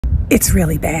It's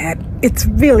really bad. It's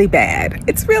really bad.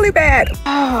 It's really bad.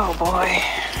 Oh boy.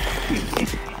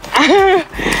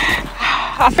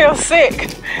 I feel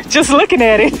sick just looking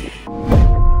at it.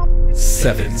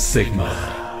 7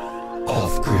 Sigma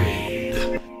off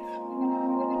grid.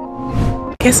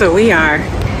 Guess what we are?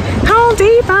 Home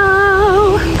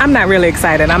Depot. I'm not really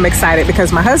excited. I'm excited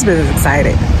because my husband is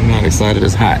excited. I'm not excited.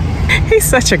 It's hot. He's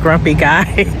such a grumpy guy.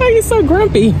 Why are you so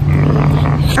grumpy?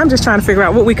 I'm just trying to figure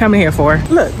out what we coming here for.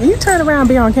 Look, you turn around and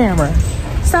be on camera.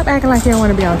 Stop acting like you don't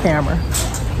want to be on camera.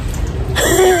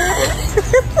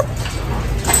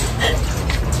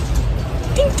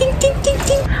 Ding, ding, ding, ding,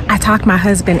 ding. I talked my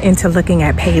husband into looking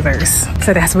at pavers.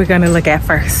 So that's what we're going to look at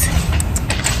first.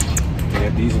 Yeah,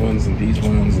 these ones and these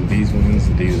ones and these ones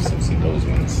and these and those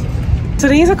ones. So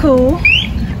these are cool.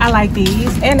 I like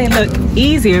these. And they look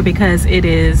easier because it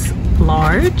is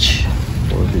large.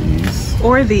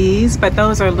 Or these, but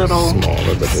those are a little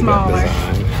smaller.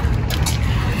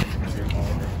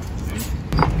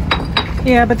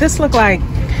 Yeah, but this look like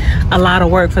a lot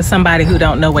of work for somebody who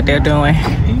don't know what they're doing.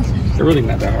 They're really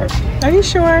not that hard. Are you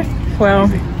sure? Well,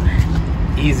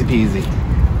 easy peasy.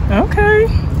 Okay.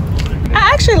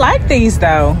 I actually like these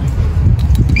though.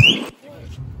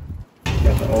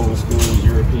 Got the old school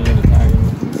European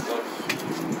Italian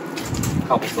stuff.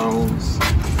 Cobblestones.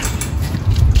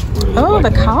 Oh, the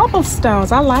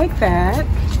cobblestones. I like that.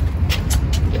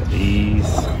 Got these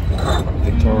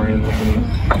Victorian looking,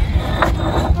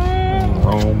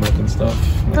 Rome looking stuff.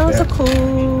 Like those that. are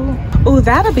cool. Ooh,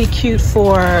 that'll be cute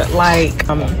for like,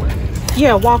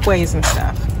 yeah, walkways and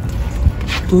stuff.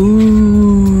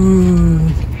 Ooh,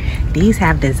 these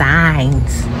have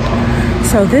designs.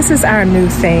 So this is our new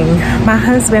thing. My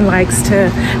husband likes to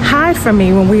hide from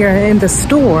me when we are in the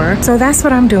store. So that's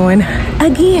what I'm doing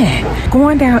again.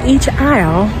 Going down each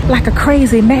aisle like a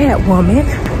crazy mad woman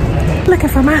looking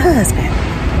for my husband.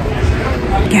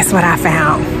 Guess what I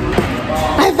found?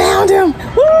 I found him.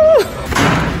 Woo!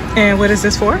 And what is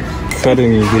this for?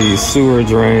 Cutting the sewer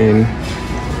drain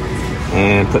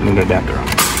and putting an adapter on.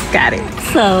 Got it.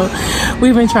 So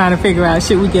we've been trying to figure out,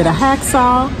 should we get a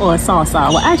hacksaw or a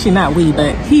sawzall? Well, actually not we,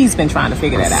 but he's been trying to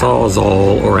figure that out.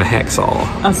 Sawzall or a hacksaw.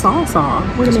 A sawzall?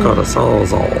 What do you mean? It's called a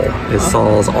sawzall. It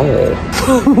saws all.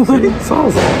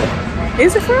 Sawzall.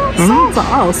 Is it for real? Sawzall.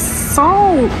 Oh,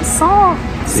 sawzall.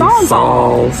 Saws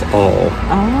all.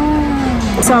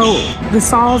 Oh. So the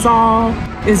sawzall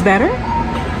is better?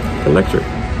 Electric.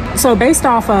 So based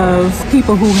off of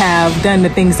people who have done the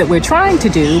things that we're trying to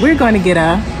do, we're going to get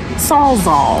a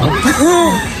sawzall.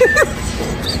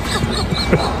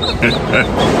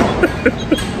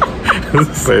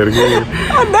 Say it again.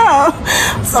 I know.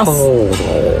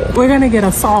 Sawzall. We're going to get a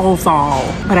sawzall,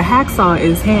 but a hacksaw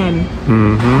is hand,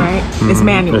 right? It's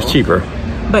manual. It's cheaper.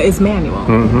 But it's manual.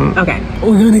 Okay.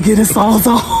 We're going to get a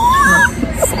sawzall.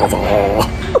 Sawzall.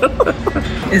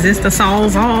 Is this the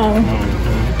sawzall?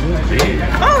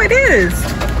 Oh, it is.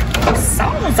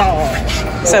 Sawzall.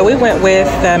 So we went with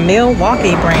the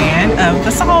Milwaukee brand of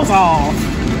the Sawzall.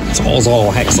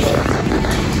 Sawzall hacksaw.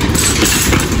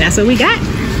 That's what we got.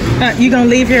 You gonna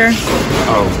leave your...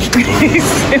 Oh. He's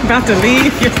about to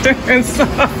leave your stirring saw.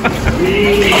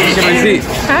 Get a receipt.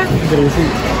 Huh? Get a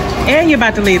receipt. And you're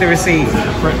about to leave the receipt.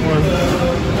 Print one.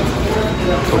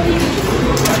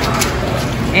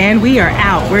 And we are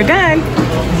out. We're done.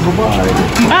 Bye-bye.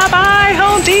 Bye-bye,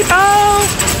 Home Depot.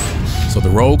 So the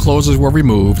road closures were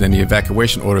removed and the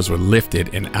evacuation orders were lifted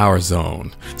in our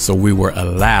zone. So we were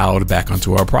allowed back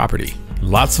onto our property.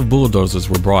 Lots of bulldozers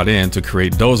were brought in to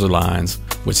create dozer lines,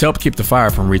 which helped keep the fire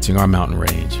from reaching our mountain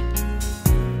range.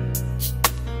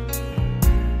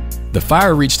 The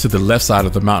fire reached to the left side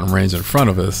of the mountain range in front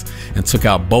of us and took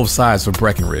out both sides of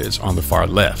Breckenridge on the far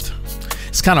left.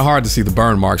 It's kind of hard to see the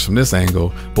burn marks from this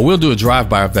angle, but we'll do a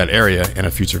drive-by of that area in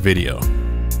a future video.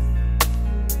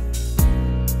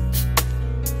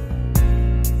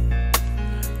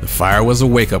 The fire was a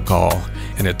wake-up call,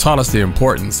 and it taught us the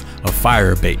importance of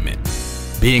fire abatement.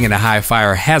 Being in a high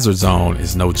fire hazard zone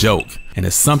is no joke, and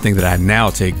it's something that I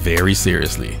now take very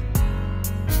seriously.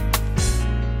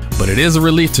 But it is a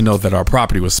relief to know that our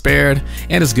property was spared,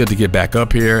 and it's good to get back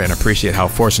up here and appreciate how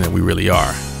fortunate we really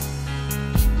are.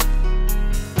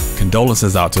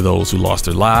 Condolences out to those who lost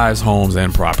their lives, homes,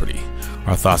 and property.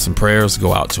 Our thoughts and prayers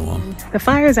go out to them. The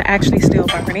fires are actually still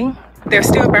burning. They're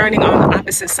still burning on the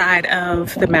opposite side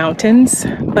of the mountains,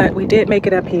 but we did make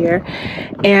it up here.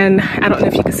 And I don't know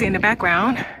if you can see in the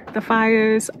background, the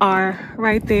fires are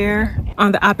right there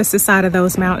on the opposite side of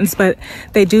those mountains, but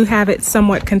they do have it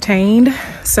somewhat contained.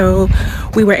 So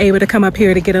we were able to come up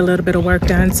here to get a little bit of work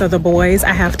done. So the boys,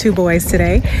 I have 2 boys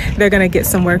today, they're gonna get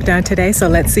some work done today. So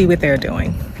let's see what they're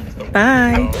doing.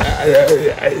 Bye.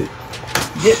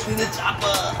 Get to the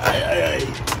chopper.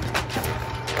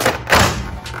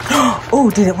 Oh,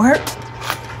 did it work?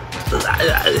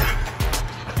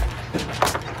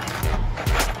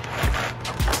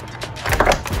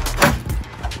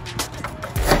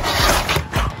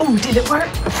 Oh, did it work?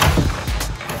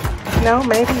 No,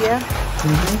 maybe, yeah.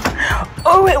 Mm-hmm.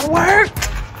 Oh, it worked.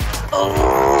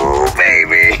 Oh,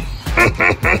 baby.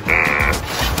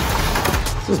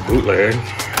 This is bootleg.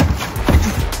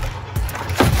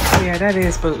 Yeah, that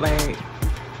is bootleg.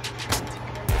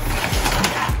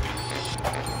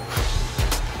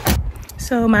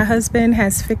 So my husband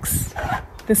has fixed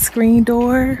the screen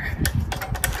door.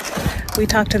 We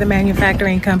talked to the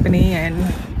manufacturing company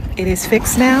and it is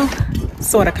fixed now.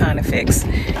 Sort of kind of fixed.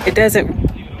 It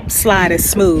doesn't slide as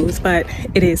smooth, but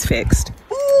it is fixed.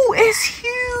 Ooh, it's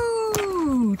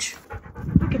huge.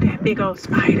 Look at that big old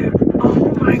spider.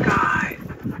 Oh my God.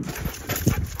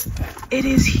 It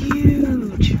is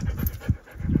huge.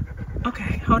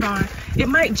 Okay, hold on. It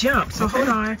might jump, so hold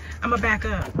on. I'm gonna back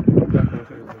up.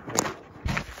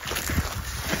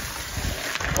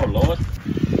 Oh Lord.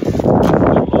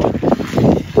 Oh Lord.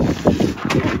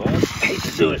 Oh Lord. I hate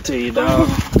to do it to you, dog.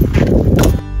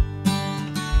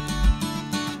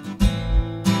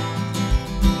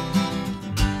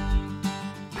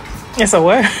 It's a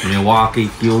what? Milwaukee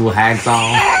fuel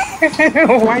hacksaw.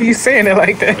 Why are you saying it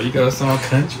like that? Oh, you gotta sound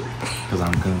country? Because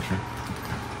I'm country.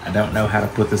 I don't know how to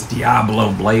put this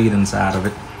Diablo blade inside of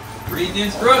it. Read the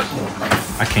instructions.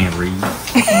 I can't read.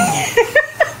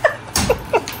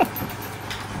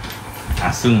 I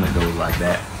assume it goes like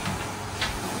that.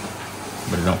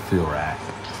 But it don't feel right.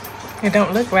 It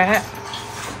don't look right.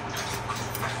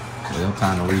 Well,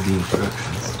 time to read the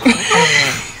instructions.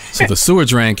 So the sewer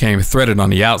drain came threaded on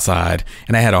the outside,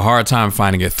 and I had a hard time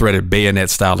finding a threaded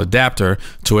bayonet-style adapter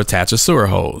to attach a sewer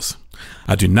hose.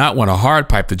 I do not want to hard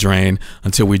pipe the drain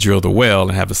until we drill the well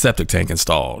and have a septic tank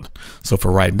installed. So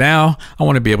for right now, I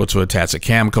want to be able to attach a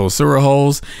Camco sewer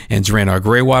hose and drain our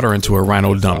gray water into a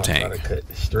Rhino dump tank. Cut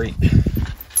the street.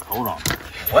 Hold on.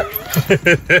 What?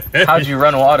 How'd you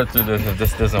run water through this if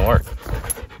this doesn't work?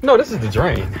 No, this is the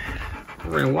drain. I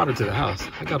ran water to the house.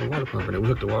 I got a water pump in it. We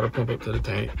hooked the water pump up to the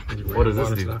tank. What does this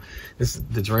do? This is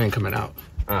the drain coming out.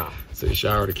 Oh. So the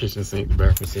shower, the kitchen sink, the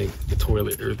bathroom sink, the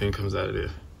toilet, everything comes out of there.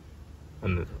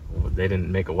 And they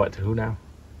didn't make a what to who now?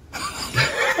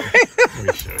 Let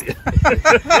me show you.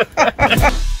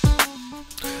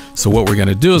 So what we're going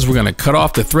to do is we're going to cut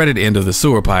off the threaded end of the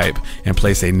sewer pipe and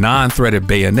place a non-threaded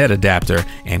bayonet adapter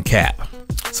and cap.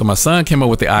 So my son came up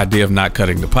with the idea of not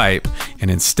cutting the pipe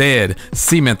and instead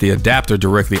cement the adapter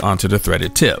directly onto the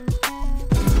threaded tip.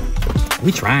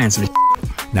 We trying some.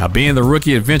 Now, being the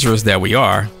rookie adventurers that we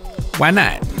are, why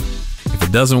not? If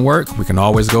it doesn't work, we can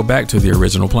always go back to the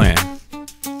original plan.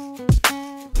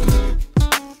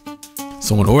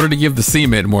 So in order to give the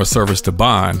cement more service to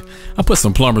bond, I put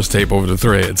some plumber's tape over the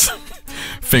threads.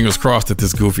 Fingers crossed that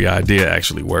this goofy idea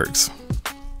actually works.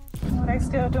 Oh, they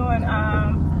still doing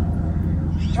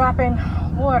dropping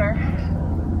water.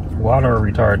 Water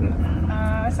retardant.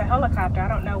 It's a helicopter. I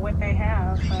don't know what they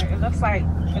have, but it looks like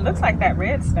that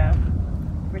red stuff,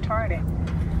 retardant.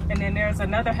 And then there's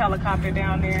another helicopter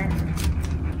down there.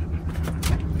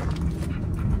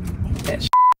 That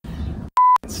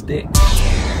stick.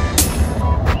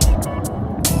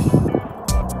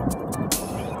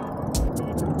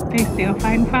 They still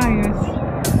fighting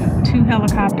fires. 2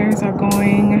 helicopters are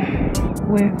going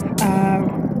with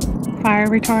fire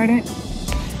retardant,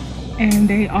 and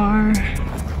they are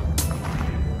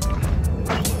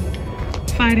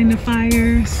fighting the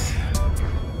fires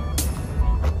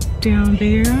down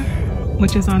there,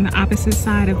 which is on the opposite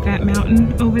side of that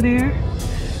mountain over there.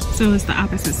 So it's the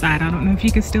opposite side. I don't know if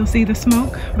you can still see the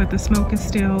smoke, but the smoke is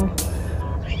still,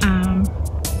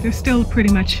 there's still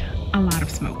pretty much a lot of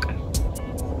smoke.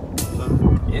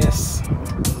 Yes.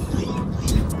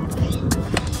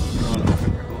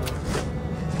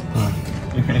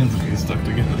 Your hands are getting stuck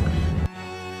together.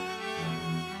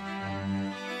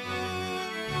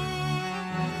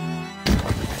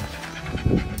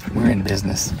 We're in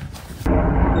business.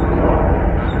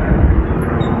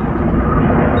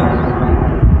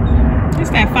 Is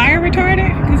that fire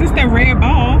retardant? Because it's that red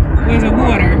ball. Or is it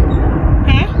water?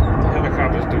 Huh? The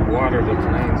helicopters do water, the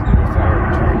planes do the fire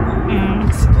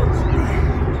retardant. Supposedly.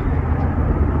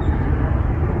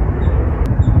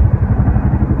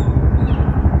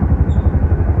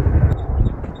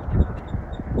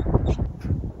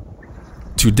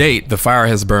 To date, the fire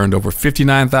has burned over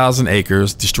 59,000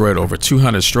 acres, destroyed over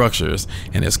 200 structures,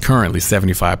 and is currently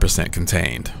 75%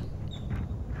 contained.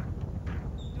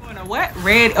 Doing a what?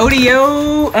 Red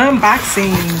Odeo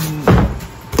unboxing.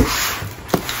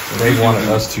 They wanted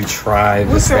us to try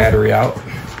this battery out,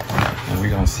 and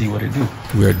we're gonna see what it do.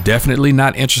 We're definitely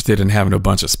not interested in having a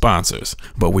bunch of sponsors,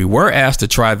 but we were asked to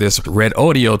try this Red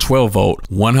Audio 12 volt,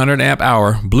 100 amp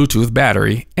hour Bluetooth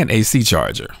battery and AC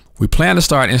charger. We plan to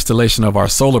start installation of our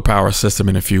solar power system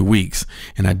in a few weeks,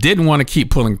 and I didn't want to keep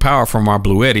pulling power from our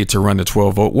Blue Eddy to run the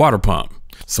 12 volt water pump.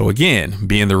 So again,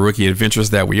 being the rookie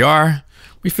adventurers that we are,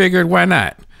 we figured why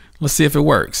not? Let's see if it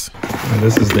works. And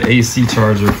this is the AC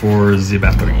charger for the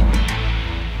battery.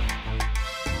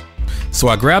 So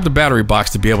I grabbed the battery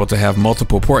box to be able to have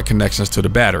multiple port connections to the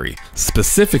battery,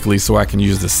 specifically so I can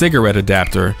use the cigarette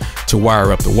adapter to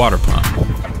wire up the water pump.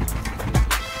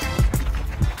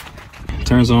 It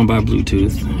turns on by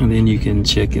Bluetooth, and then you can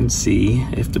check and see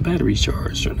if the battery's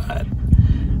charged or not,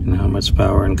 and how much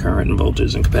power and current and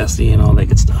voltage and capacity and all that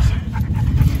good stuff.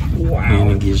 Wow.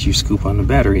 And it gives you scoop on the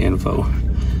battery info.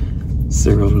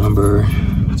 Serial number,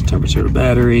 temperature of the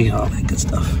battery, all that good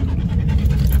stuff.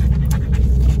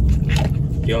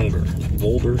 Younger,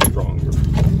 bolder, stronger.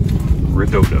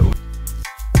 Redodo.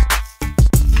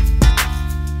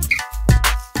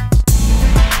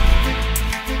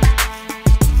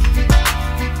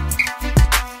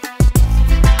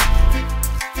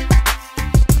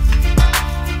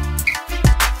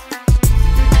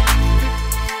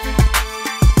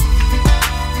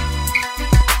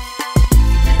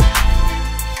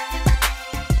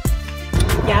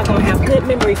 Y'all gonna have good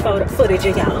memory footage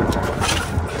of y'all.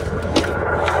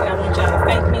 I want y'all to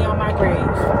thank me on my grave.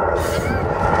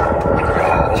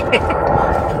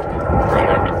 Probably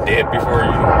gonna be dead before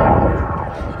you.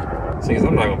 See,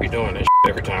 I'm not gonna be doing this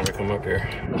every time we come up here.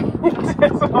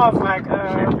 That's what I was like,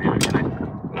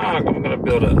 No, I'm gonna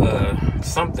build a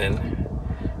something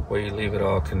where you leave it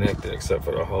all connected except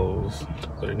for the hose,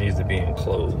 but it needs to be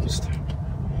enclosed.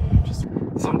 Just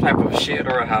some type of shed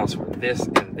or a house where this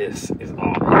and this is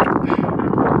all in.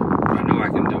 I know I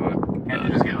can do it. Can't you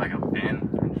just get like a bin?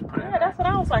 yeah, that's what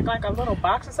I was like a little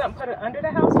box or something, put it under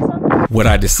the house or something? What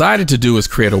I decided to do is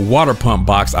create a water pump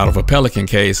box out of a Pelican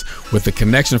case with the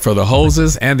connection for the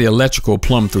hoses and the electrical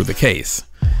plumbed through the case.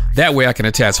 That way I can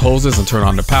attach hoses and turn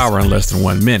on the power in less than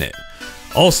 1 minute.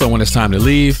 Also, when it's time to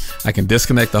leave, I can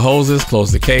disconnect the hoses,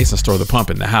 close the case, and store the pump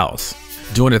in the house.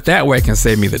 Doing it that way can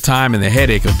save me the time and the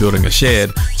headache of building a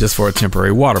shed just for a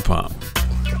temporary water pump.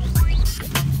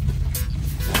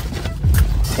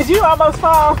 Did you almost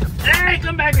fall? Hey,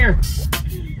 come back here!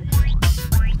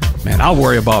 Man, I'll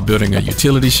worry about building a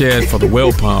utility shed for the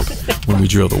well pump when we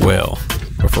drill the well.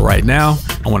 But for right now,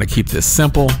 I want to keep this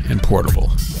simple and portable.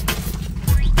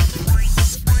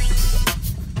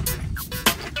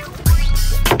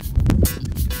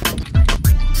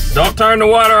 Don't turn the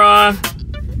water on.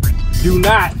 Do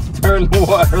not turn the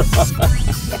water on.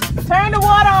 Turn the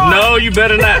water on! No, you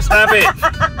better not. Stop it.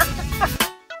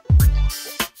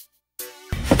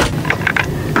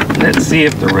 Let's see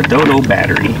if the Redodo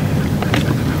battery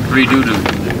redo the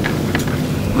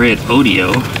Red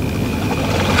Audio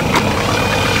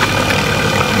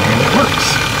and it works.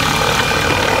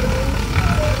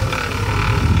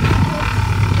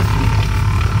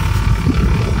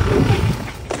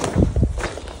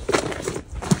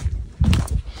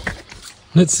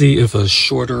 Let's see if a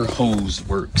shorter hose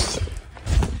works.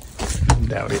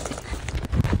 Doubt it.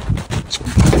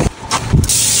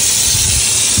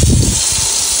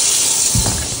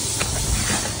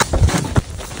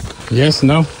 Yes,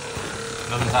 no?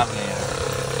 Nothing's happening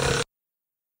yet.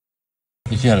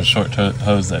 If you had a short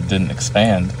hose that didn't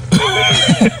expand.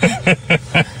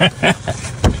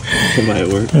 It might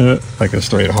work. Like a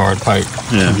straight hard pipe.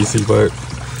 Yeah. PVC pipe.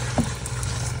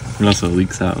 It also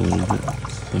leaks out a little bit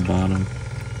at the bottom.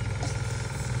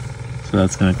 So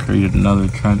that's going to create another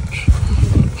trench.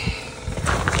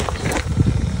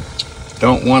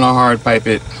 Don't want to hard pipe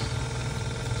it.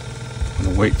 I'm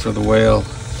gonna wait for the well.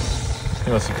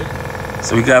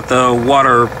 So we got the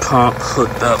water pump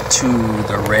hooked up to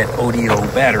the Red Audio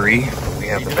battery. We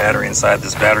have the battery inside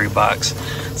this battery box,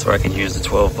 so I can use the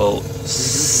 12 volt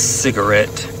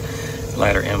cigarette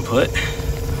lighter input.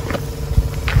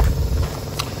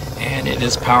 And it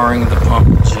is powering the pump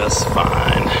just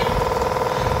fine.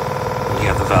 We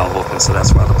have the valve open, so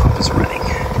that's why the pump is running.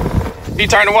 You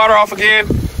turn the water off again?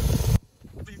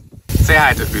 Say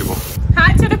hi to the people.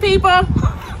 Hi to the people.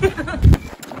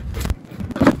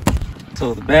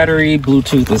 So the battery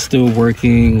Bluetooth is still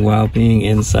working while being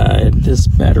inside this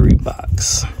battery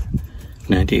box.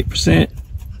 98%,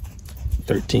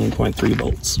 13.3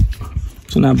 volts.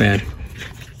 So not bad.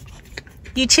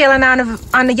 You chilling on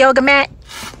the yoga mat?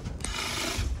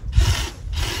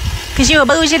 Cause you a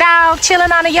bougie dog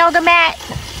chilling on a yoga mat.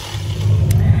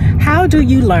 How do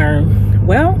you learn?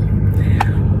 Well,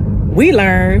 We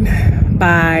learn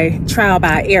by trial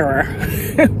by error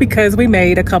because we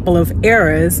made a couple of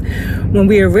errors when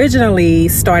we originally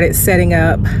started setting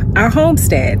up our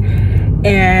homestead.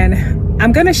 And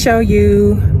I'm going to show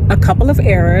you a couple of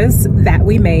errors that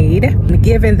we made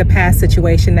given the past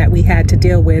situation that we had to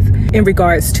deal with in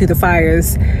regards to the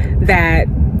fires that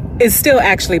is still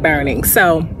actually burning.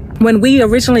 So when we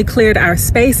originally cleared our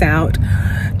space out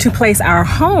to place our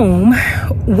home,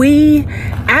 we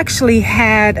actually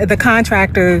had the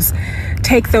contractors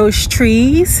take those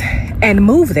trees and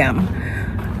move them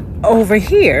over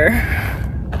here.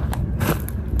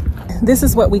 This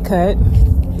is what we cut.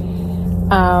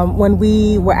 When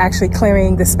we were actually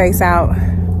clearing the space out,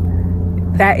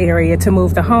 that area to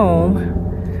move the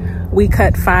home, we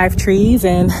cut 5 trees,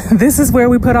 and this is where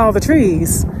we put all the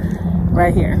trees,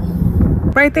 right here,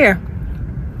 right there.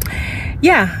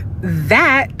 Yeah,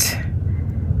 that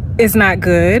is not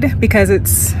good because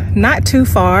it's not too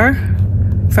far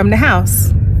from the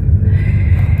house.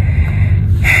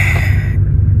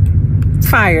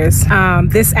 Fires.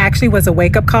 This actually was a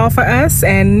wake-up call for us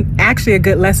and actually a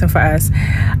good lesson for us.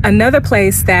 Another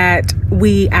place that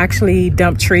we actually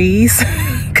dumped trees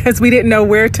because we didn't know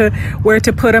where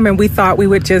to put them, and we thought we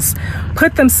would just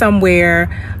put them somewhere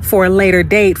for a later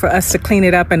date for us to clean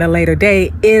it up in a later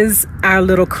day, is our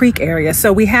little creek area.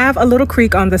 So we have a little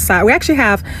creek on the side. We actually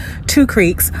have 2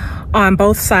 creeks on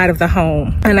both sides of the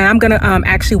home, and I'm gonna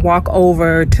actually walk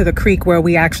over to the creek where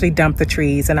we actually dumped the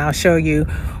trees, and I'll show you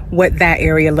what that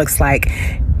area looks like.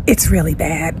 It's really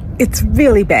bad. It's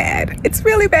really bad. It's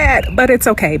really bad, but it's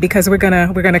okay because we're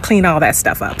gonna clean all that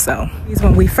stuff up. So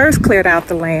when we first cleared out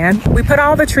the land, we put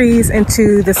all the trees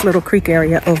into this little creek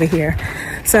area over here.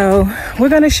 So we're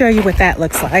gonna show you what that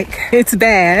looks like. It's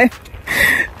bad,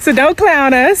 so don't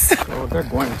clown us. Well, they're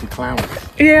going to clown us.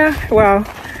 Yeah, well,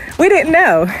 we didn't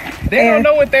know. They don't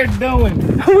know what they're doing.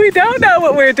 We don't know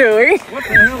what we're doing. What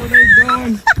the hell are they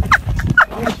doing?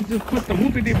 Why don't you just put the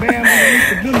whoopity-bam underneath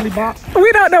the doodly box?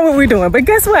 We don't know what we're doing, but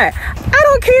guess what? I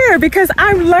don't care because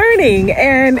I'm learning,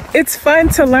 and it's fun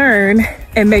to learn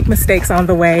and make mistakes on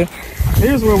the way.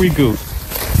 Here's where we goofed.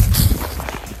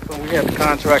 So we had the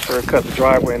contractor cut the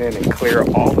driveway in and clear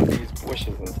all of these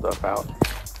bushes and stuff out.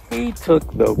 He took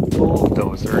the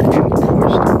bulldozer and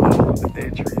pushed all of the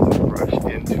dead trees and brush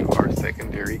into our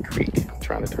secondary creek. I'm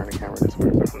trying to turn the camera this way,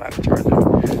 but I'm not in charge of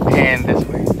it. And this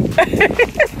way.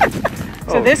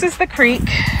 So this is the creek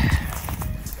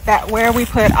where we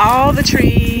put all the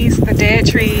trees, the dead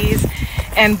trees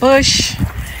and bush.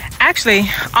 Actually,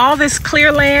 all this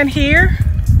clear land here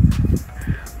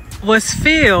was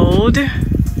filled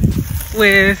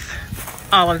with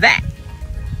all of that.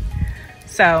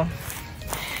 So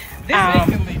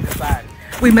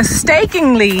we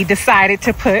mistakenly decided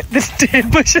to put the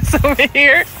dead bushes over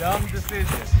here. Dumb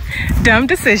decision. Dumb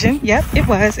decision. Yep,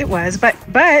 it was.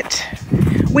 But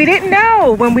we didn't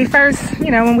know when we first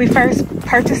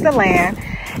purchased the land,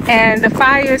 and the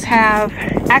fires have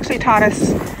actually taught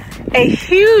us a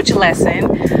huge lesson.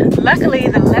 Luckily,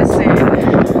 the lesson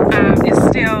is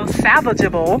still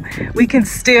salvageable. We can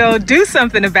still do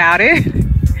something about it.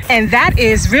 And that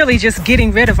is really just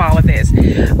getting rid of all of this.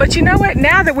 But you know what?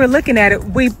 Now that we're looking at it,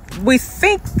 we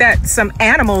think that some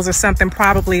animals or something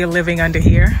probably are living under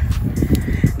here,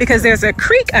 because there's a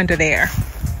creek under there.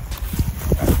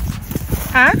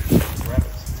 Huh?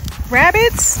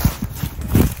 Rabbits?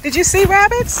 Did you see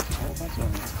rabbits?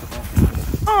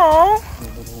 Oh.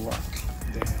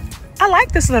 I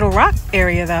like this little rock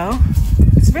area though.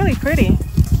 It's really pretty.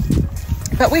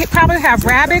 But we probably have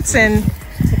rabbits and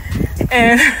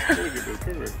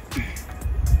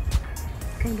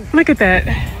look at that.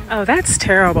 Oh, that's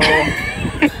terrible.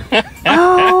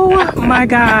 Oh my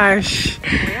gosh.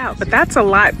 Yeah, but that's a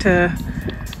lot to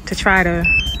try to.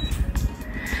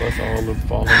 Plus all the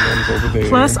fallen limbs over there.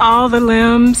 Plus all the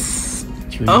limbs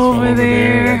Trees over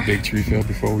there. That big tree fell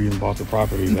before we even bought the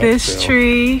property. This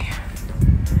tree.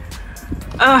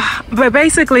 But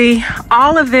basically,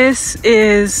 all of this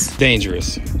is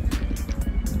dangerous.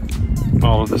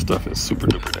 All of this stuff is super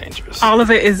duper dangerous. All of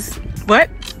it is what?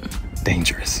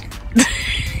 Dangerous.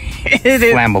 It is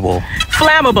flammable.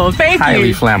 Flammable. Thank you.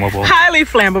 Highly flammable. Highly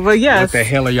flammable. Yes. What the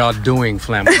hell are y'all doing,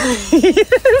 flammable?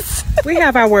 Yes. We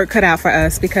have our work cut out for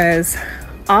us because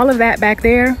all of that back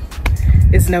there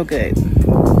is no good.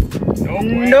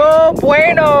 No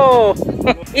bueno.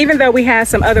 Even though we had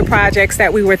some other projects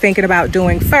that we were thinking about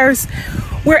doing first,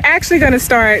 we're actually going to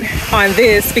start on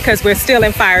this because we're still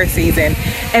in fire season.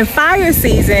 And fire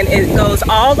season, it goes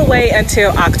all the way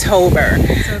until October.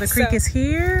 So the creek is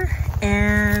here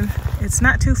and it's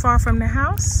not too far from the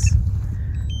house.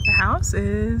 The house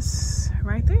is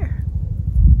right there.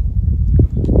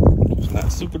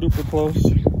 super duper close,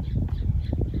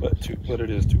 but it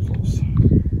is too close.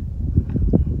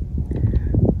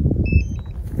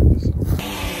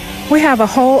 We have a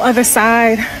whole other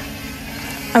side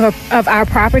of our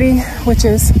property, which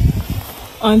is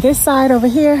on this side over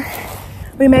here.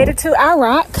 We made it to our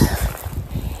rock.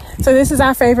 So this is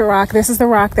our favorite rock. This is the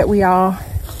rock that we all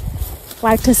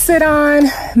like to sit on,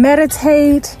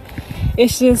 meditate.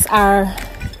 It's just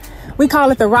we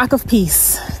call it the rock of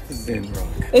peace. Zen rock.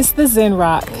 It's the Zen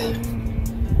rock.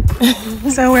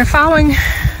 So we're following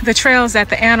the trails that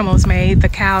the animals made, the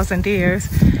cows and deers.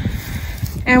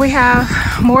 And we have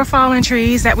more fallen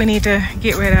trees that we need to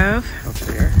get rid of. Up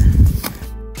there.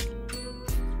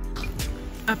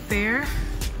 Up there.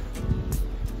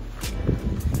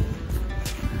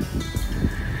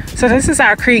 So this is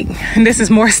our creek, and this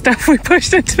is more stuff we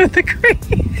pushed into the creek.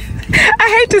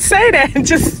 I hate to say that,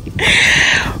 just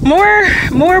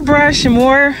more brush and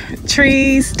more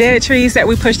trees, dead trees that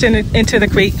we pushed into the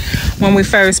creek when we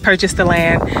first purchased the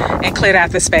land and cleared out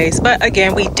the space. But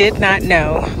again, we did not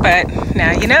know, but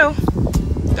now you know.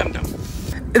 Dum dum.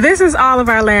 This is all of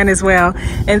our land as well,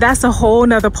 and that's a whole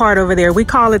nother part over there. We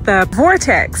call it the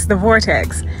vortex,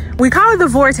 We call it the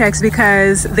vortex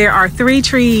because there are 3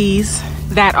 trees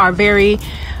that are very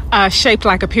shaped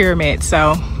like a pyramid.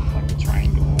 So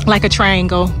like a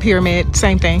triangle, pyramid,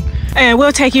 same thing. And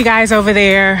we'll take you guys over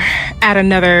there at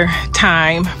another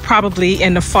time, probably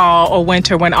in the fall or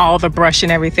winter when all the brush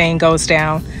and everything goes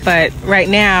down. But right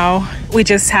now, we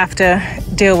just have to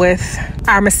deal with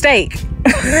our mistake.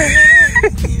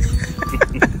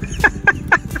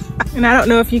 And I don't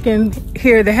know if you can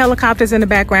hear the helicopters in the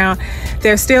background.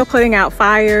 They're still putting out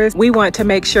fires. We want to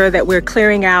make sure that we're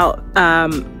clearing out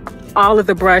all of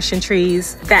the brush and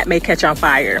trees that may catch on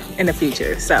fire in the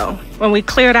future. So when we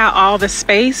cleared out all the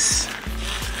space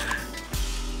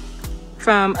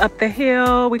from up the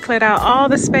hill, we cleared out all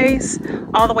the space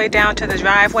all the way down to the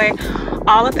driveway.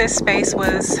 All of this space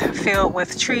was filled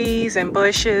with trees and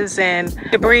bushes and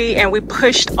debris, and we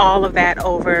pushed all of that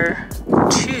over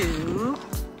to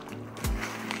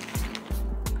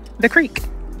the creek.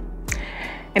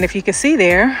 And if you can see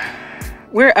there,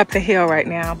 we're up the hill right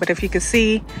now, but if you can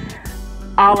see,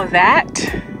 all of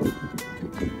that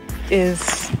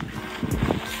is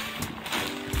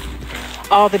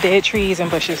all the dead trees and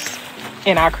bushes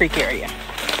in our creek area.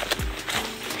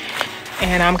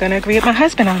 And I'm gonna agree with my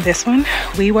husband on this one.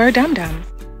 We were dum-dum.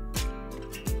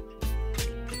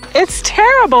 It's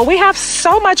terrible. We have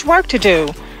so much work to do.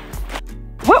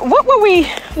 What were we,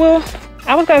 well,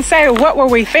 I was gonna say, what were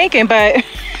we thinking, but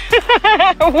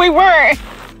we weren't.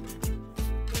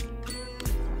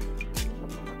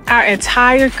 Our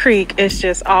entire creek is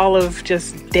just all of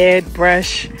just dead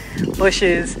brush,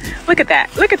 bushes. Look at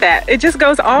that, look at that. It just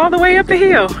goes all the way up the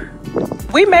hill.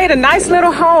 We made a nice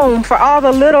little home for all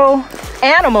the little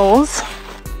animals.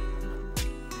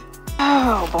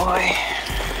 Oh boy.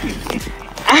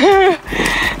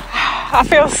 I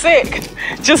feel sick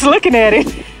just looking at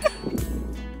it.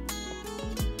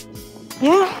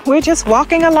 Yeah, we're just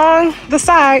walking along the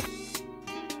side.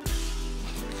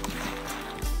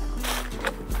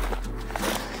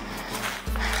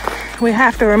 We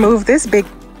have to remove this big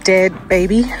dead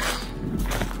baby. And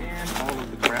all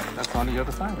of the crap that's on the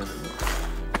other side of it.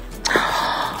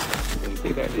 Didn't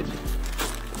see that, did you?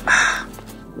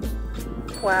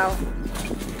 Wow.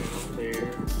 There.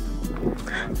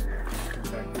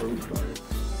 Back where we started.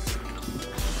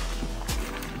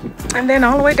 And then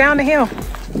all the way down the hill.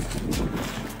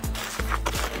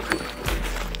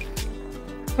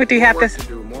 What do you have to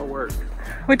do? More work.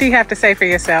 What do you have to say for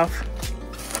yourself?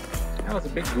 That was a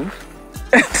big goof.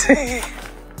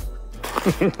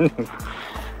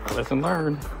 Lesson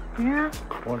learned. Yeah.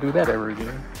 Won't do that ever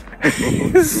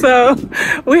again. So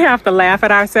we have to laugh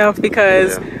at ourselves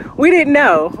because we didn't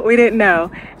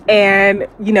know. And,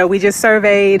 you know, we just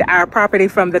surveyed our property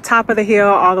from the top of the hill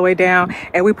all the way down,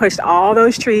 and we pushed all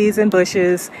those trees and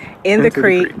bushes in the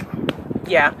creek.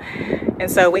 Yeah. And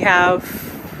so we have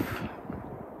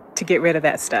to get rid of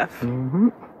that stuff. Mm-hmm.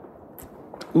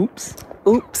 Oops.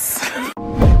 Oops.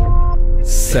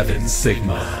 7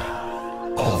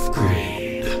 Sigma. Off-grid.